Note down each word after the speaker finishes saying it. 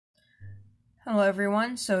Hello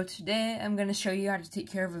everyone, so today I'm going to show you how to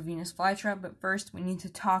take care of a Venus flytrap, but first we need to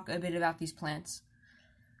talk a bit about these plants.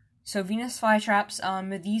 So Venus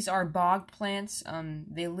flytraps, these are bog plants.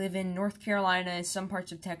 They live in North Carolina and some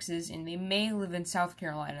parts of Texas, and they may live in South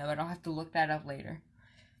Carolina, but I'll have to look that up later.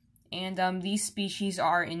 And these species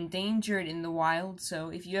are endangered in the wild, so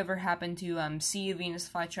if you ever happen to see a Venus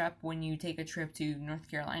flytrap when you take a trip to North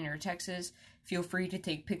Carolina or Texas, feel free to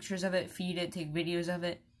take pictures of it, feed it, take videos of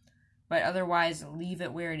it. But otherwise, leave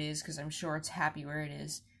it where it is, because I'm sure it's happy where it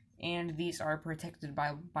is. And these are protected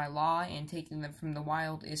by law, and taking them from the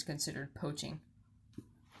wild is considered poaching.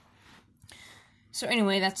 So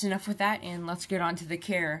anyway, that's enough with that, and let's get on to the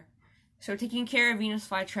care. So taking care of Venus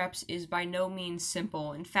flytraps is by no means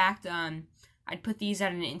simple. In fact, I'd put these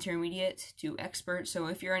at an intermediate to expert. So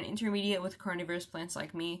if you're an intermediate with carnivorous plants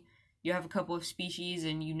like me, you have a couple of species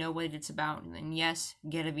and you know what it's about, and then yes,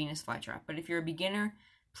 get a Venus flytrap. But if you're a beginner,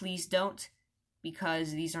 please don't,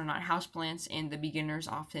 because these are not houseplants, and the beginners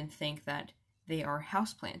often think that they are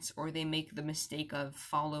houseplants, or they make the mistake of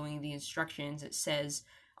following the instructions it says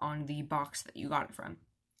on the box that you got it from.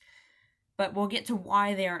 But we'll get to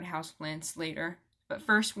why they aren't houseplants later. But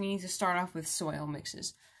first, we need to start off with soil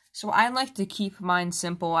mixes. So I like to keep mine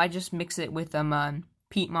simple. I just mix it with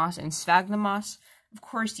peat moss and sphagnum moss. Of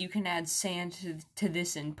course, you can add sand to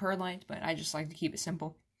this and perlite, but I just like to keep it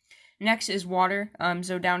simple. Next is water.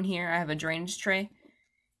 So down here I have a drainage tray,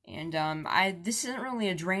 and this isn't really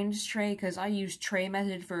a drainage tray because I use tray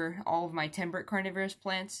method for all of my temperate carnivorous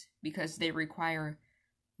plants because they require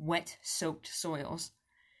wet soaked soils.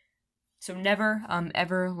 So never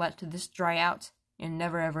ever let this dry out, and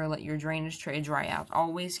never ever let your drainage tray dry out.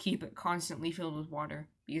 Always keep it constantly filled with water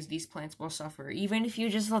because these plants will suffer. Even if you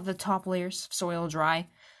just let the top layers of soil dry,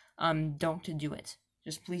 don't do it.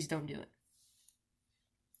 Just please don't do it.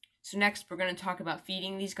 So next, we're going to talk about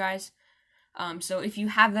feeding these guys. So if you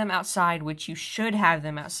have them outside, which you should have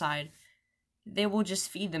them outside, they will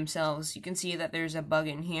just feed themselves. You can see that there's a bug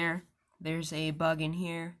in here, there's a bug in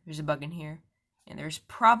here, there's a bug in here, and there's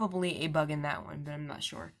probably a bug in that one, but I'm not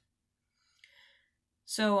sure.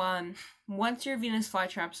 So once your Venus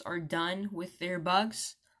flytraps are done with their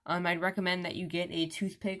bugs, I'd recommend that you get a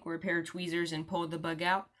toothpick or a pair of tweezers and pull the bug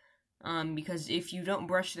out. Because if you don't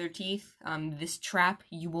brush their teeth, this trap,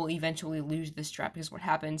 you will eventually lose this trap, because what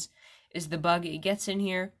happens is the bug, it gets in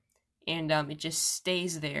here, and it just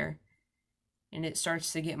stays there, and it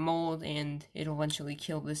starts to get mold, and it'll eventually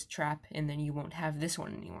kill this trap, and then you won't have this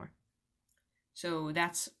one anymore. So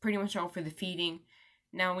that's pretty much all for the feeding.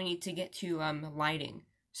 Now we need to get to lighting.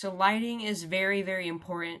 So lighting is very, very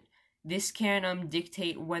important. This can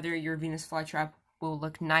dictate whether your Venus flytrap will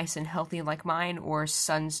look nice and healthy like mine, or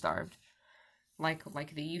sun-starved,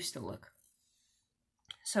 like they used to look.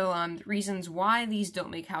 So, reasons why these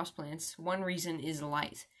don't make houseplants. One reason is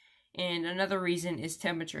light, and another reason is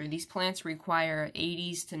temperature. These plants require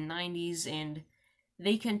 80s to 90s, and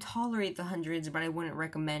they can tolerate the hundreds, but I wouldn't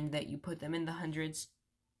recommend that you put them in the hundreds.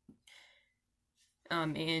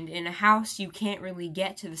 And in a house, you can't really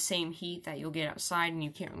get to the same heat that you'll get outside, and you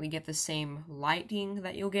can't really get the same lighting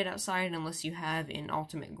that you'll get outside unless you have an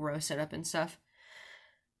ultimate grow setup and stuff.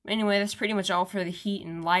 Anyway, that's pretty much all for the heat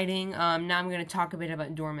and lighting. Now I'm going to talk a bit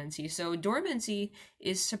about dormancy. So dormancy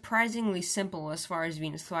is surprisingly simple as far as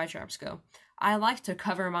Venus flytraps go. I like to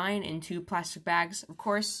cover mine in 2 plastic bags. Of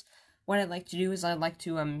course, what I like to do is I like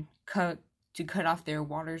to cut off their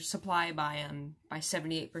water supply by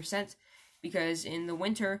 78%. Because in the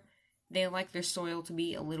winter, they like their soil to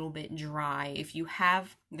be a little bit dry. If you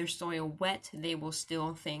have their soil wet, they will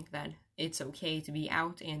still think that it's okay to be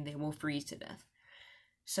out, and they will freeze to death.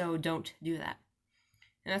 So don't do that.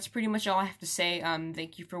 And that's pretty much all I have to say.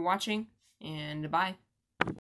 Thank you for watching, and bye.